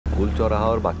पुल चौराहा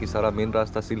और बाकी सारा मेन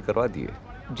रास्ता सील करवा दिए?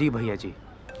 जी भैया जी,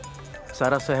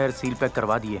 सारा शहर सील पैक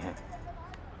करवा दिए हैं।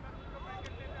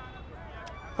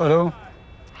 हेलो।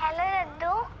 हेलो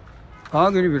दद्दू।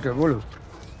 हाँ गिरी बेटा बोलो।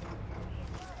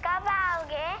 कब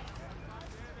आओगे?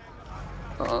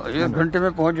 1 घंटे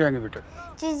में पहुंच जाएंगे बेटा।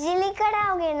 चीजी लेकर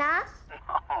आओगे ना?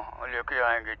 लेके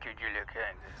आएंगे, चीजें लेके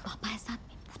आएंगे। पापा है साथ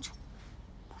में, पूछो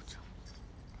पूछो।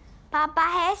 पापा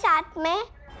है साथ में?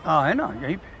 हाँ है ना,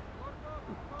 यहीं पे।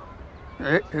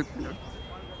 एक मिनट।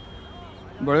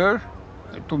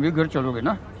 बड़े तुम भी घर चलोगे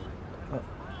ना?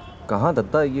 कहाँ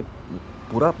दद्दा, ये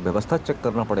पूरा व्यवस्था चेक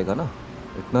करना पड़ेगा ना।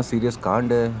 इतना सीरियस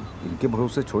कांड है, इनके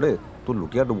भरोसे छोड़े तो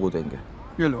लुटिया डुबो देंगे।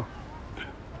 ये लो,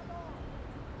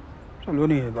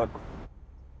 सलोनी है बात।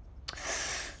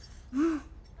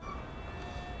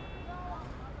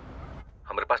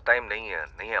 हमारे पास टाइम नहीं है,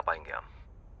 नहीं आ पाएंगे हम।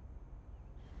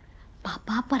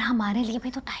 पापा पर हमारे लिए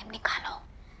भी तो टाइम निकालो।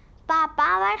 पापा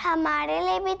पर हमारे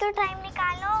लिए भी तो टाइम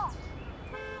निकालो।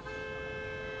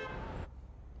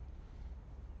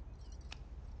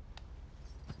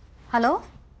 हेलो,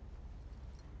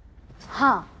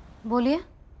 हाँ बोलिए।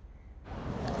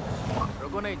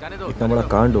 रुको नहीं, जाने दो। इतना बड़ा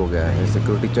कांड हो गया है,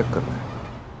 सिक्योरिटी चेक करना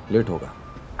है, लेट होगा।